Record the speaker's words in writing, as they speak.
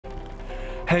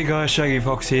Hey guys, Shaggy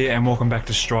Fox here, and welcome back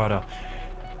to Strider.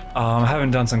 I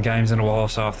haven't done some games in a while,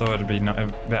 so I thought it'd be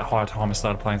about high time I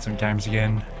started playing some games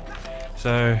again.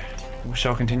 So, we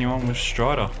shall continue on with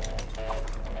Strider.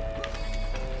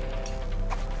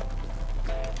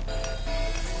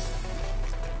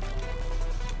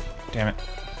 Damn it.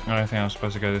 I don't think I was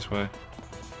supposed to go this way.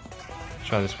 Let's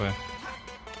try this way.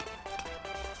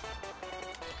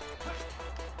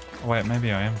 Oh, wait,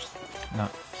 maybe I am. No.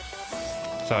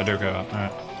 So I do go up,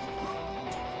 alright.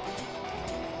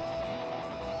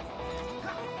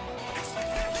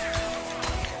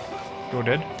 You're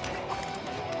dead.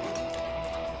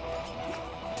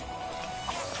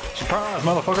 Surprise,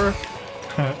 motherfucker!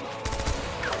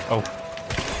 Oh.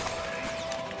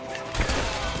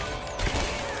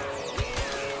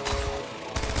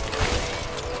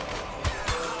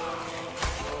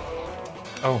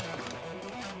 Oh.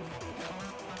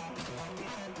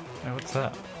 Hey, what's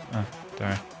that? Oh,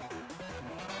 darn.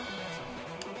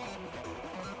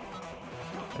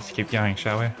 Let's keep going,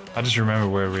 shall we? I just remember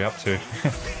where we're up to.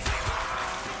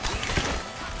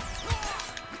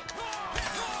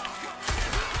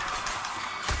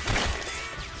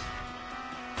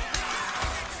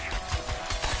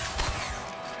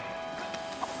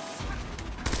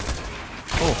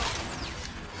 Oh.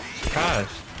 Surprise.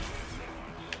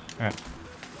 Alright.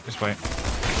 Just wait.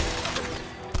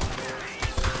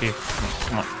 Here.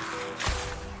 Come on.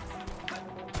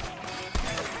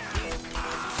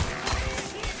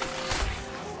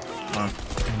 Come on.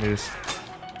 Can do this.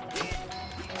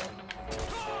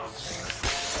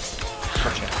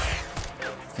 Gotcha.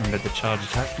 Remember the charge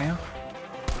attack now?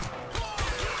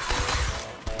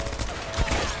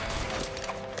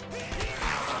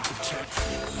 Gotcha.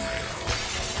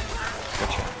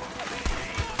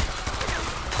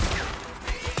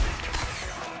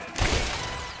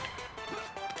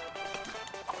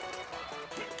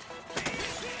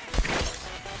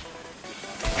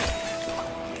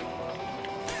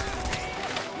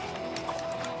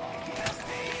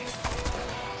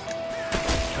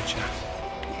 Gotcha.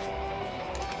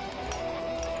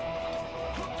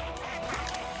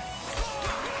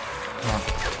 Come on.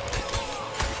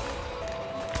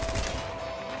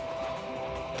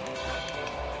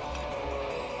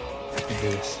 Let me do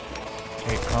this.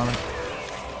 Wait, Connor.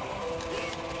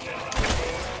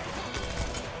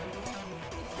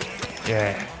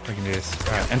 Yeah, we can do this.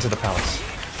 Alright, enter the palace.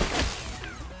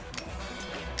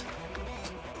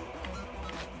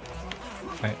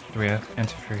 Wait, do we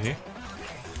enter through here?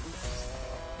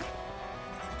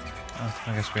 Oh,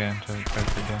 I guess we enter go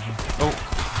through down here. Oh!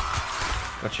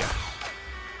 Gotcha.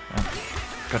 Oh,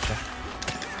 gotcha.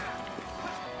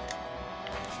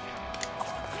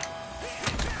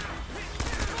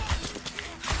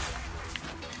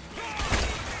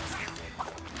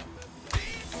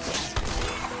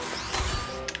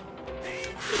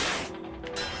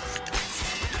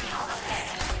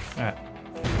 Alright.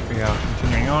 We are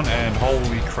continuing on, and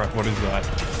holy crap, what is that?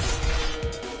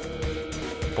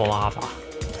 Balava.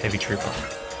 Heavy trooper.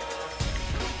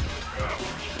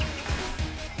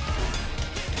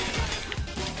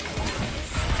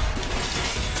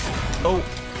 Oh!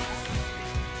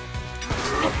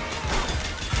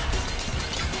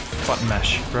 Button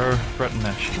mash, bro. Button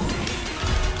mash.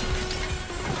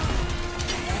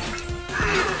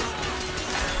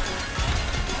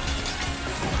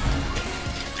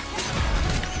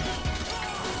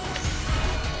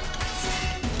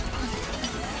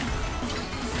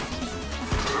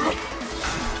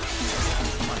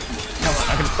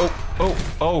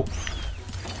 Oh!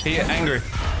 He angry.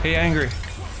 He angry.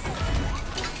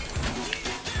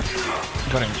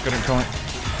 Got him, got him.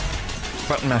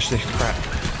 Button mash this crap.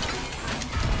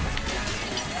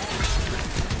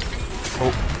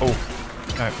 Oh.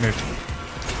 Alright, move.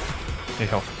 Need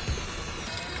help.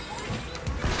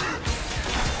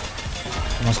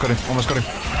 Almost got him.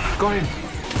 Got him!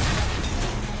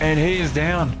 And he is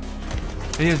down.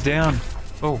 He is down.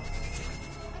 Oh.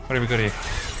 What have we got here?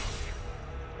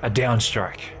 A down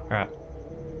strike. Alright.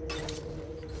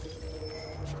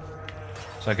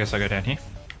 So I guess I go down here.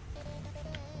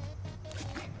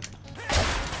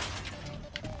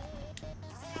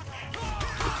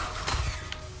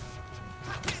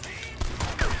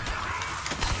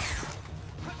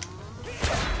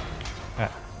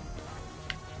 Alright.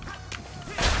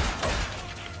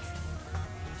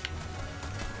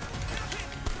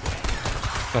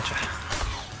 Gotcha.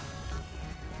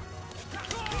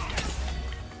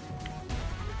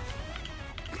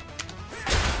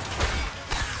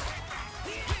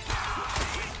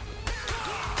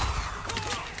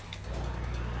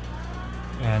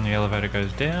 And the elevator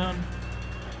goes down.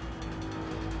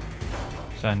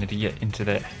 So I need to get into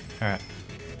there. Alright.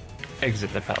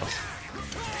 exit the palace.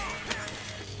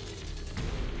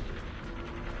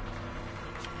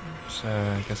 So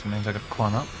I guess it means I gotta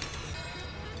climb up.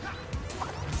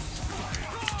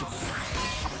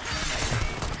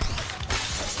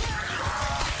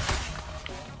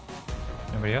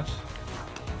 Anybody else?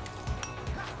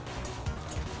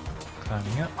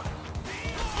 Climbing up.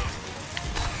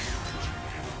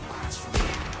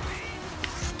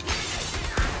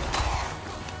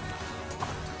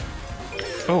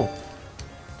 Oh!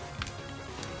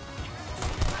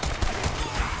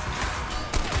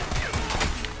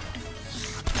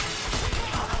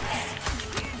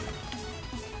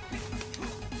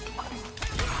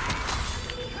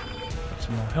 Got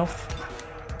some more health.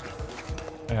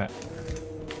 Alright.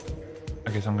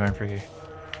 I guess I'm going through here.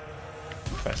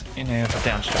 First, in here,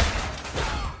 down straight.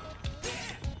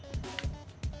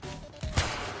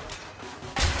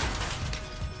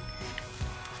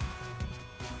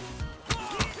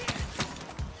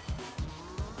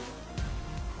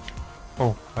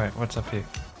 Oh, wait, what's up here?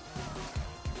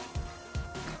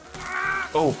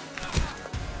 Oh!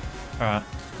 Alright,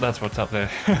 that's what's up there.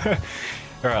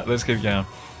 Alright, let's keep going.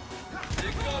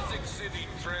 The Gothic City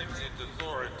Transit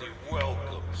Authority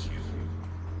welcomes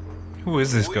you. Who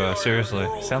is this guy, seriously?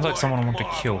 Sounds like someone I want to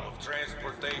kill.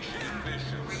 Transportation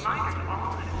efficiency.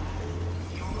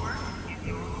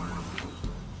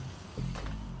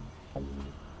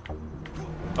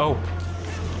 Oh!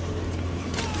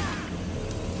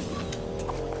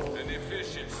 An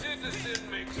efficient citizen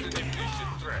makes an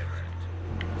efficient transit.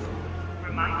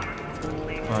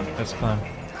 Right, let's climb.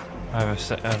 I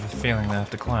have a feeling they have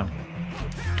to climb.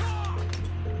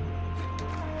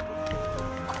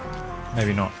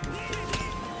 Maybe not.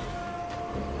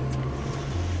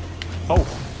 Oh!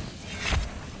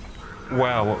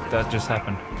 Wow, what, that just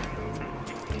happened.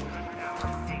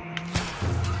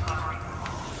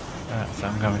 Alright, so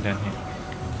I'm going down here.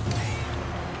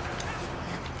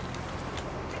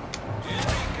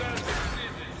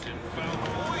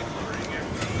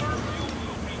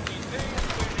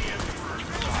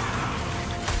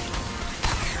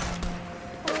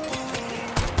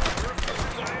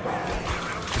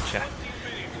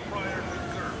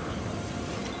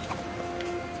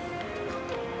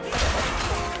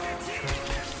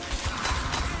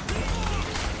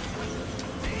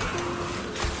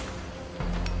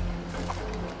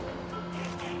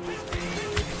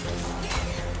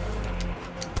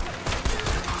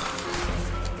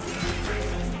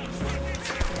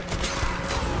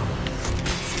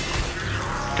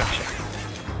 Gotcha.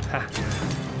 Ha.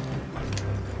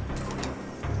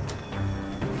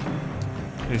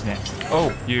 Who's next?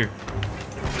 Oh, you.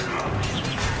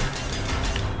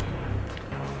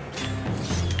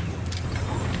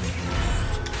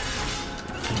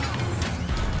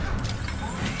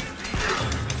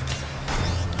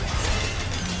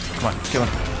 Come on, kill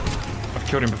him. I've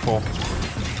killed him before.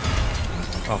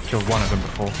 Oh, I've killed one of them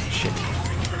before. Shit.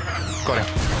 Got him.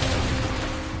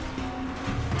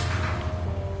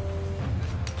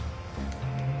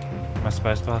 Am I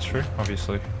supposed to pass through?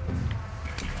 Obviously.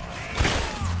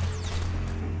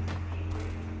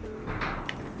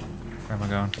 Where am I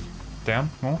going? Down?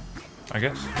 More? I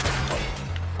guess.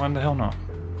 Why the hell not?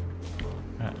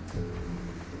 Right.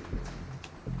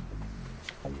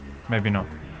 Maybe not.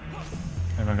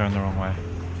 Maybe I'm going the wrong way.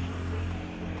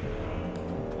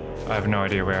 I have no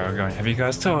idea where I'm going. Have you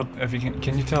guys told?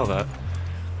 Can you tell that?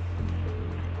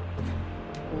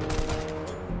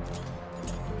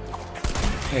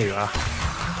 There you are.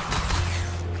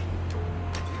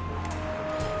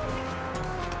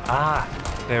 Ah,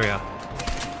 there we are.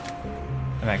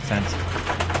 That makes sense.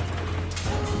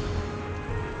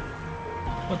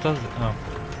 What does it? Oh,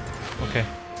 okay.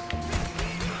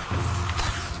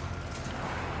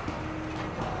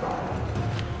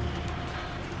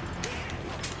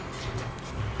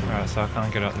 Alright, so I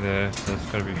can't get up there, so it's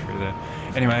gotta be through there.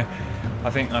 Anyway, I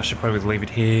think I should probably leave it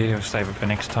here or save it for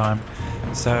next time.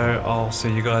 So I'll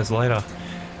see you guys later.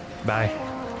 Bye.